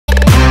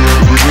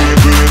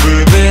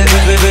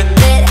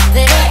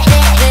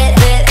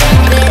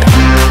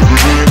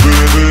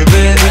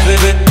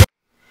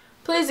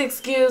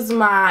excuse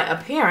my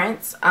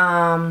appearance.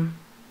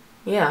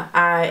 Yeah,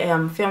 I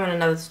am filming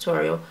another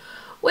tutorial,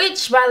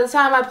 which by the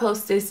time I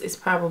post this is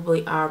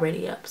probably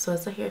already up. So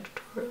it's a hair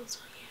tutorial, so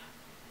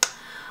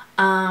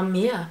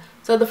yeah.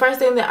 So the first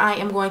thing that I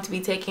am going to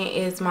be taking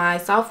is my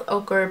Soft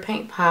Ochre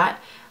Paint Pot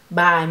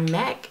by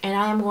MAC, and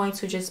I am going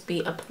to just be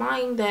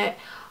applying that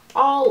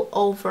all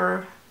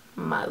over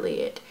my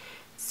lid.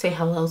 Say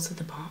hello to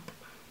the bump.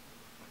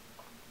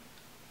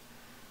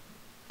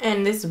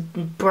 And this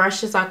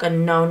brush is like a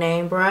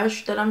no-name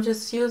brush that I'm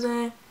just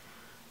using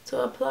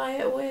to apply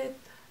it with.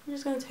 I'm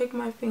just going to take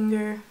my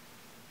finger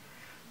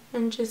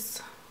and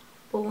just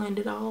blend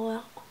it all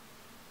out.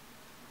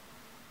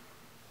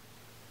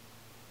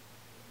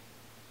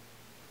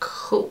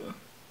 Cool.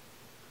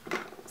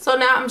 So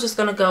now I'm just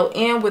going to go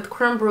in with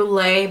Creme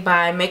Brulee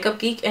by Makeup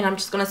Geek, and I'm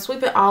just going to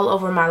sweep it all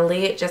over my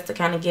lid just to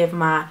kind of give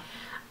my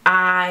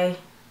eye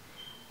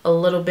a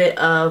little bit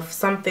of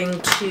something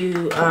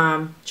to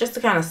just to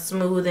kind of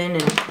smoothen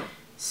and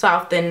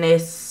soften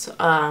this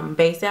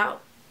base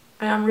out.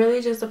 And I'm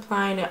really just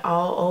applying it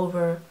all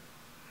over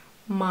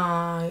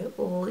my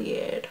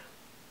lid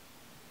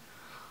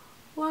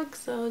like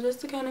so,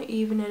 just to kind of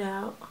even it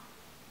out.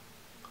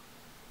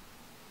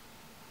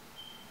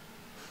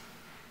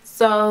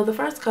 So the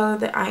first color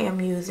that I am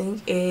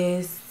using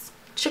is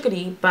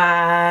Chickadee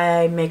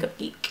by Makeup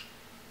Geek,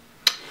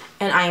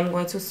 and I am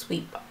going to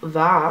sweep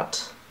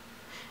that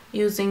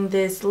using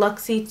this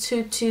Luxie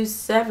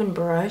 227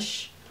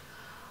 brush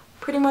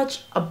pretty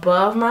much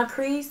above my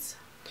crease.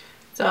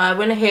 So I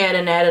went ahead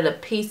and added a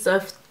piece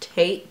of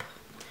tape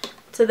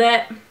to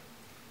that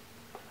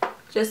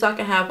just so I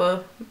can have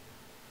a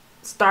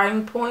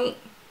starting point,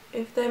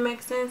 if that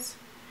makes sense.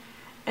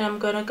 And I'm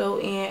gonna go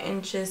in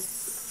and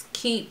just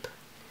keep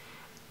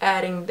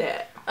adding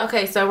that.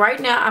 Okay, so right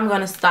now I'm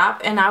gonna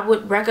stop, and I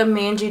would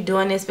recommend you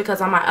doing this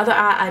because on my other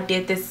eye I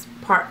did this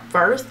part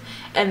first,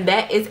 and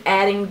that is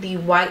adding the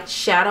white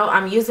shadow.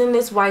 I'm using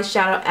this white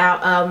shadow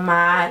out of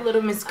my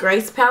Little Miss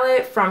Grace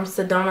palette from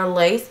Sedona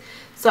Lace.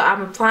 So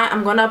I'm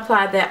gonna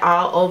apply that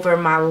all over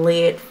my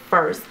lid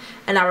first,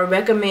 and I would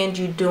recommend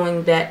you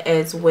doing that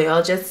as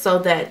well, just so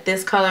that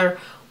this color,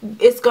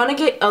 it's gonna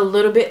get a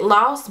little bit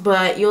lost,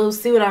 but you'll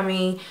see what I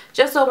mean,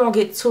 just so it won't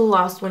get too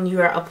lost when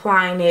you're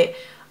applying it,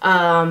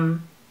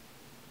 when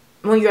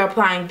you're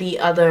applying the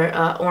other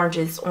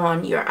oranges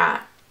on your eye.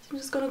 So I'm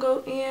just gonna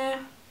go in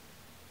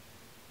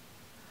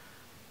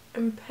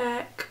and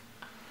pack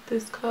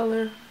this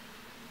color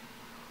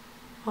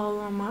all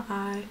on my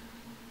eye.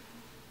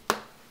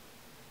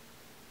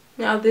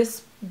 Now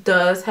this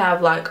does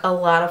have like a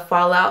lot of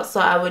fallout, so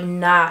I would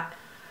not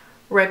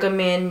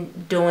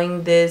recommend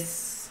doing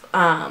this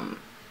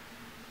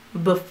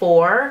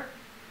before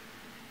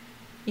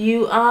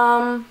you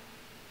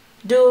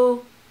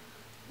do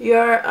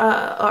your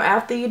or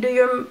after you do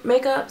your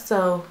makeup.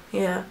 So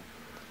yeah,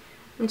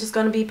 I'm just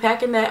gonna be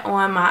packing that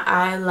on my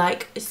eye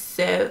like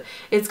so.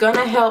 It's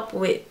gonna help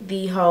with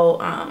the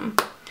whole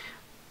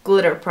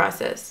glitter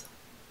process.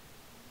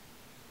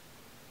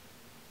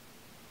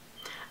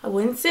 I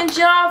wouldn't send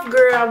you off,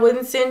 girl. I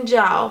wouldn't send you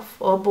off.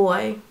 Oh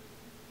boy.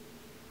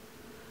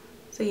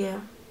 So yeah,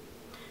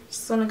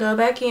 just gonna go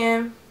back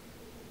in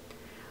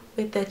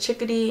with that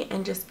Chickadee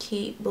and just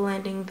keep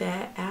blending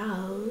that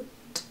out.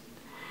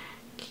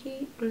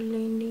 Keep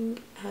blending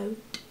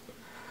out.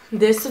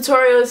 This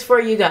tutorial is for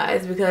you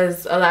guys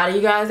because a lot of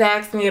you guys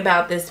asked me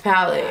about this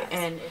palette,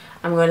 and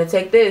I'm going to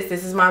take this.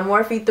 This is my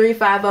Morphe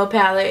 350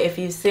 palette. If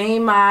you've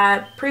seen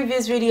my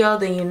previous video,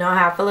 then you know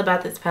how I feel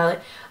about this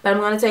palette. But I'm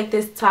going to take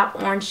this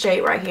top orange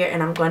shade right here,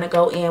 and I'm going to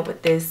go in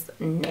with this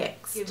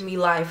next. Give me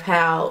life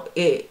how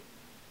I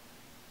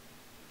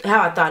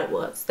thought it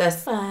was.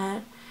 That's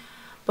fine.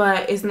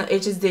 But it's not,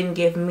 it just didn't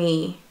give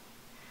me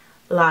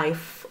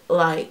life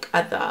like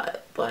I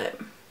thought. But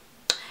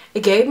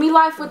it gave me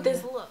life with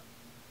this look.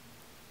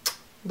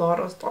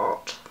 Lot of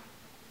thought.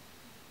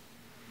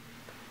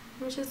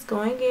 I'm just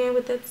going in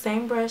with that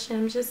same brush, and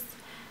I'm just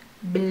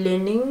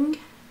blending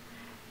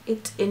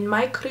it in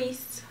my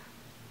crease.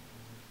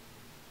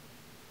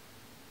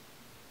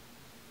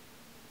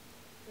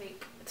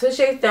 2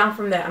 shades down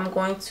from that, I'm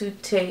going to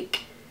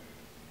take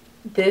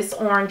this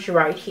orange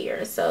right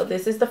here. So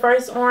this is the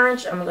first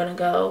orange. I'm gonna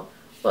go,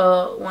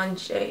 well, 1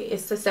 shade.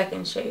 It's the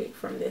second shade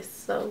from this.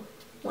 So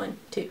 1,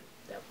 2.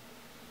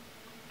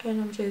 And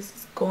I'm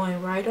just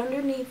going right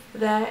underneath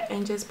that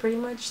and just pretty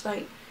much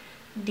like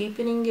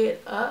deepening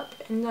it up,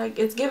 and like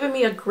it's giving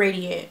me a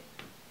gradient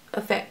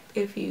effect,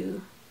 if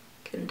you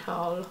can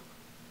tell.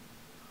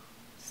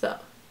 So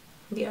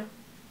yeah,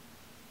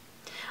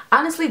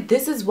 honestly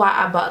this is why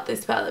I bought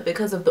this palette,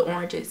 because of the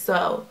oranges.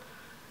 So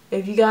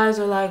if you guys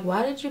are like,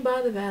 why did you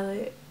buy the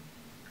palette,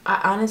 I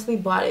honestly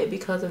bought it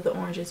because of the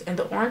oranges, and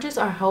the oranges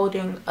are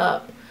holding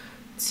up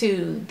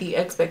to the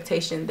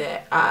expectation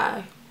that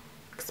I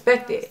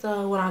expected.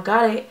 So when I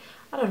got it,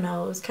 I don't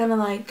know, it's kind of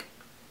like,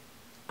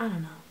 I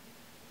don't know.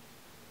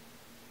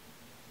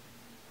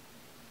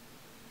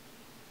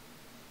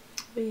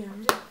 But yeah,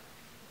 I'm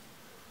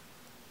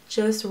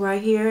just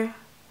right here.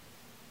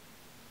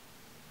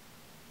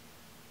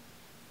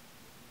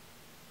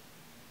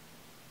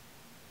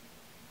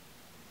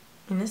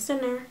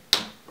 center.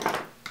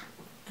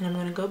 And I'm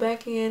going to go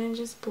back in and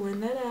just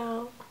blend that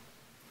out.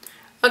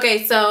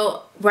 Okay,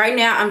 so right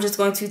now I'm just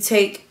going to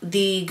take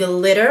the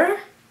glitter.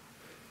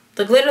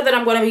 The glitter that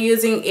I'm going to be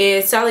using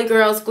is Sally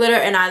Girls glitter,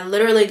 and I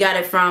literally got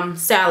it from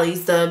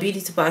Sally's, the beauty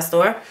supply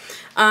store.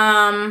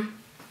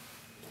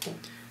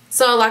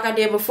 So like I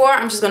did before,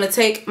 I'm just going to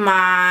take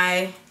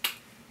my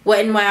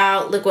Wet n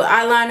Wild liquid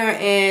eyeliner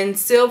in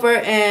silver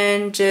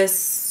and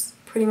just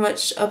pretty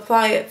much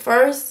apply it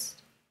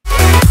first.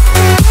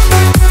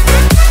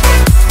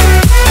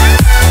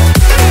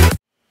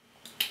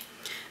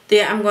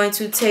 Then I'm going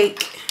to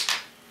take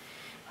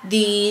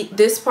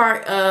this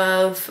part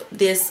of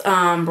this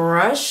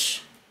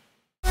brush.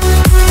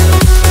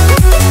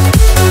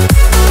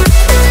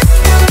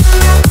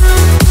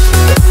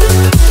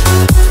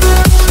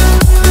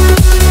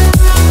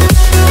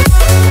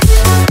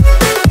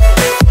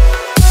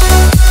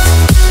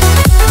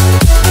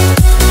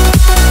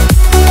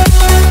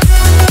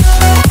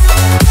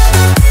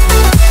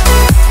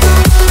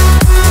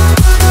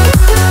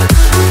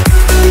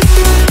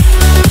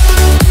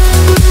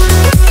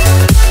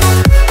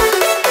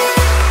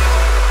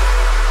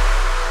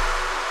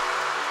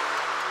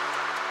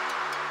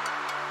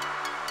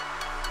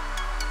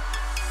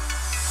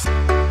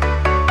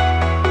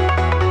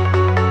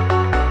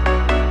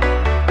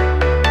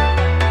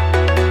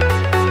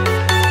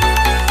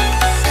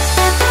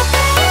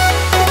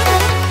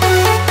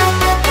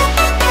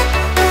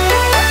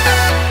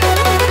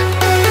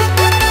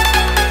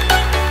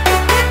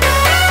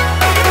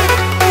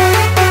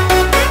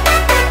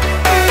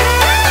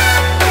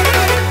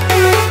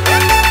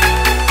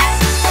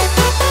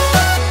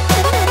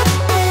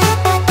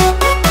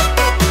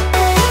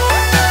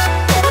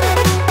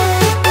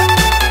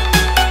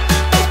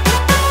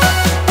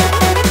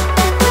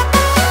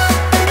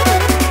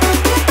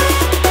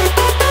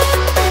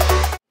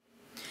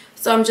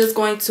 So I'm just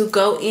going to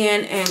go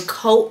in and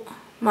coat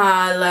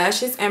my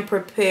lashes and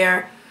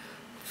prepare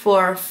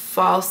for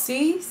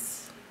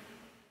falsies.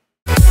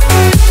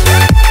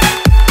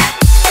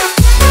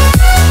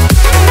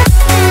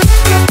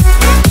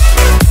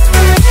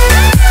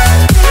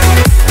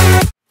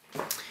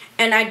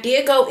 And I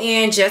did go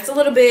in just a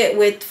little bit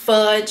with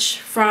Fudge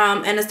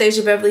from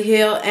Anastasia Beverly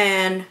Hills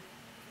and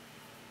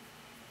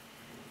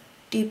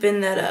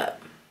deepen that up.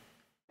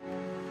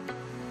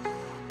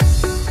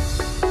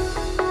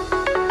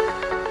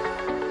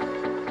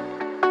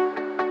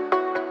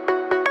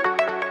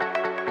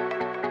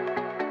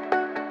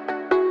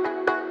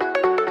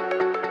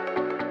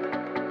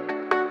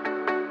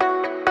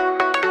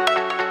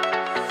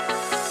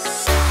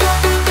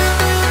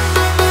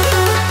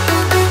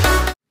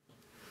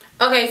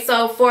 Okay,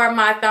 so for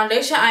my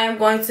foundation, I am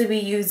going to be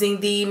using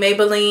the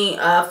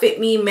Maybelline Fit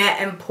Me Matte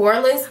and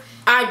Poreless.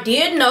 I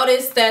did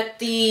notice that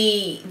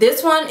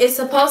this one is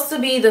supposed to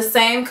be the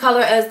same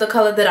color as the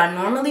color that I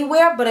normally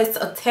wear, but it's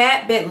a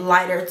tad bit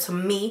lighter to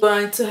me. I'm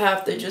going to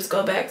have to just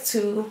go back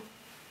to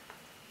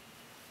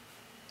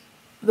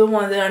the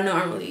one that I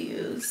normally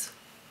use.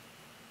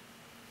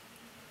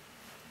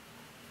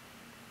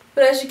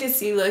 But as you can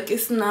see, look,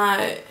 it's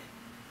not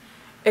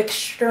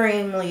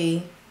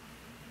extremely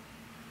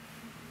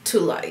too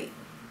light.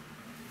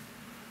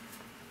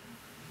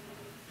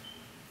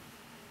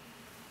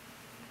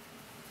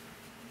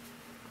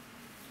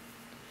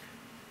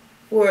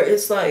 Or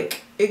it's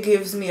like it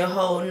gives me a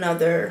whole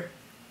nother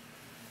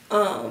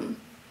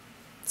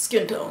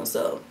skin tone,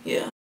 so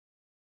yeah.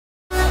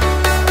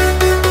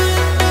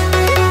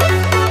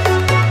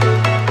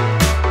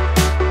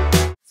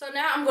 So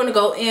now I'm going to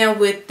go in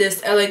with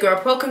this LA Girl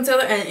Pro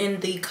Concealer and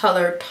in the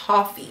color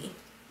Toffee.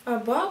 I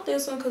bought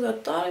this one because I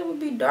thought it would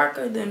be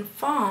darker than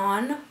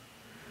Fawn,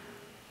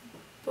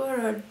 but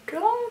I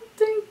don't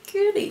think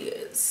it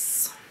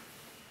is.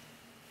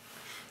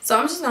 So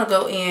I'm just going to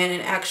go in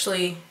and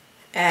actually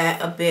add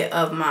a bit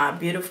of my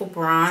beautiful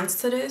bronze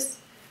to this.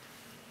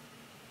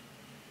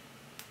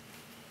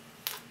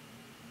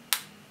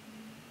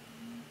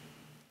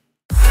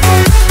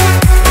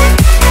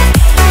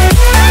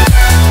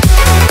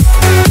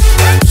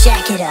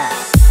 Jack it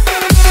up.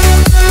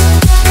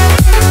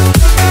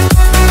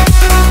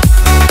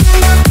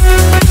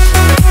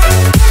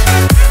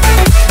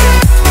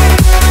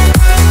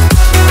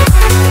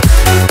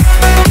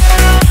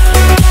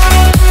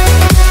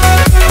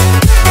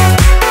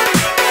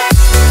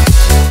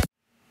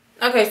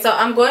 Okay, so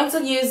I'm going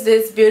to use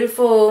this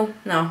beautiful,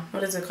 no,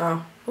 what is it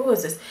called? Who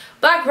is this?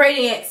 Black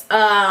Radiance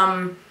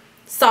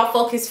Soft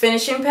Focus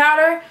Finishing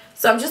Powder.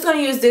 So I'm just going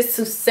to use this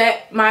to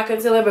set my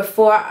concealer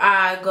before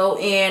I go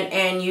in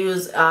and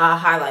use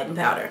highlighting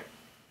powder.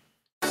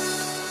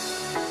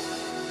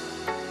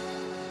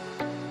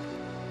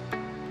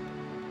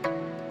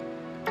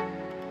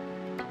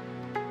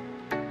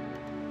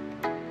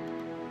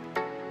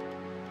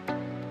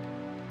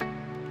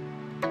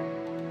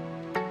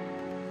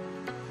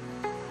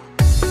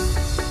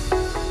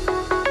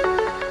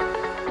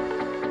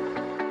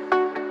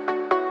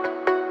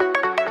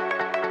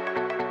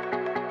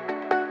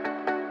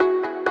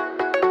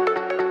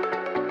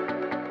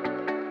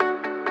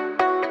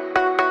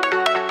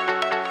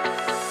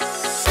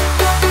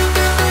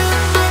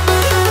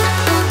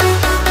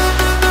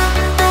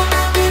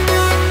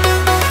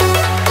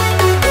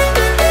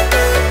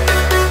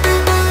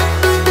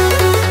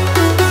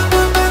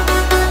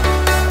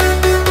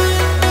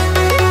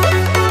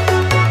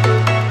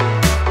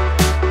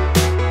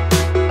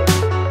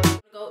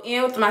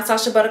 in with my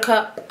Sacha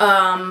Buttercup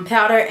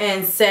powder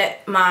and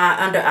set my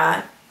under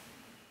eye.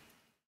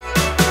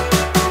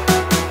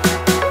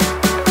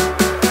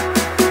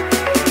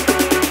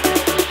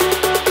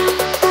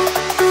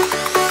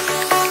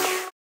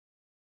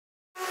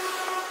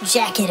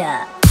 Jack it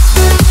up.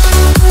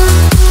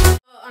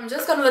 I'm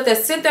just going to let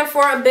that sit there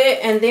for a bit,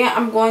 and then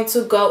I'm going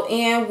to go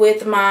in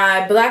with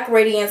my black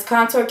Radiance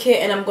contour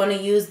kit, and I'm going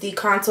to use the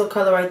contour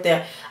color right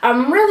there.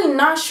 I'm really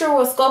not sure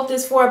what sculpt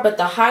this for, but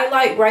the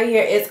highlight right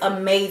here is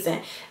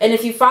amazing. And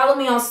if you follow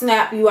me on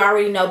Snap, you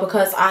already know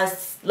because I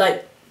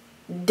like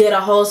did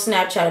a whole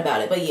Snapchat about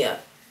it. But yeah.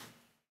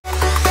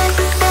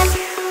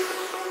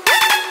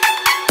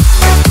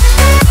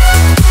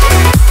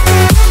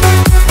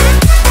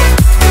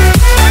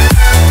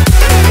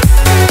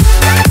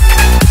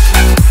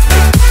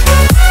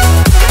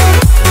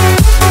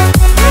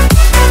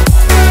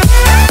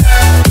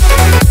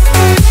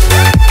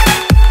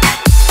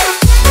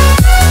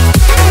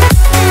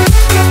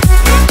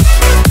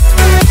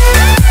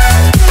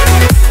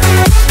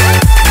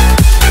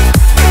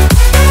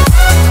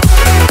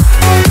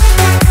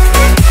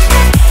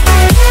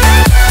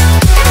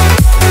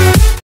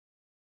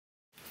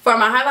 For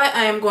my highlight,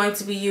 I am going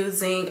to be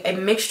using a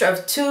mixture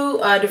of two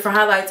different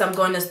highlights. I'm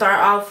going to start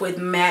off with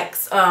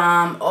MAC's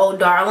Oh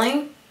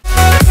Darling.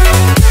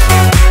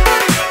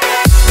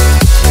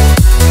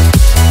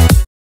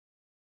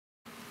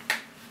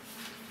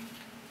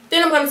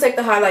 Then I'm going to take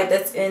the highlight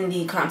that's in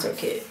the contour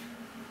kit.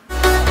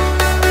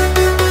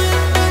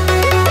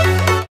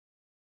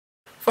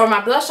 For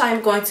my blush, I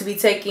am going to be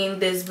taking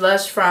this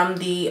blush from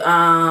the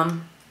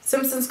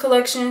Simpsons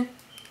collection.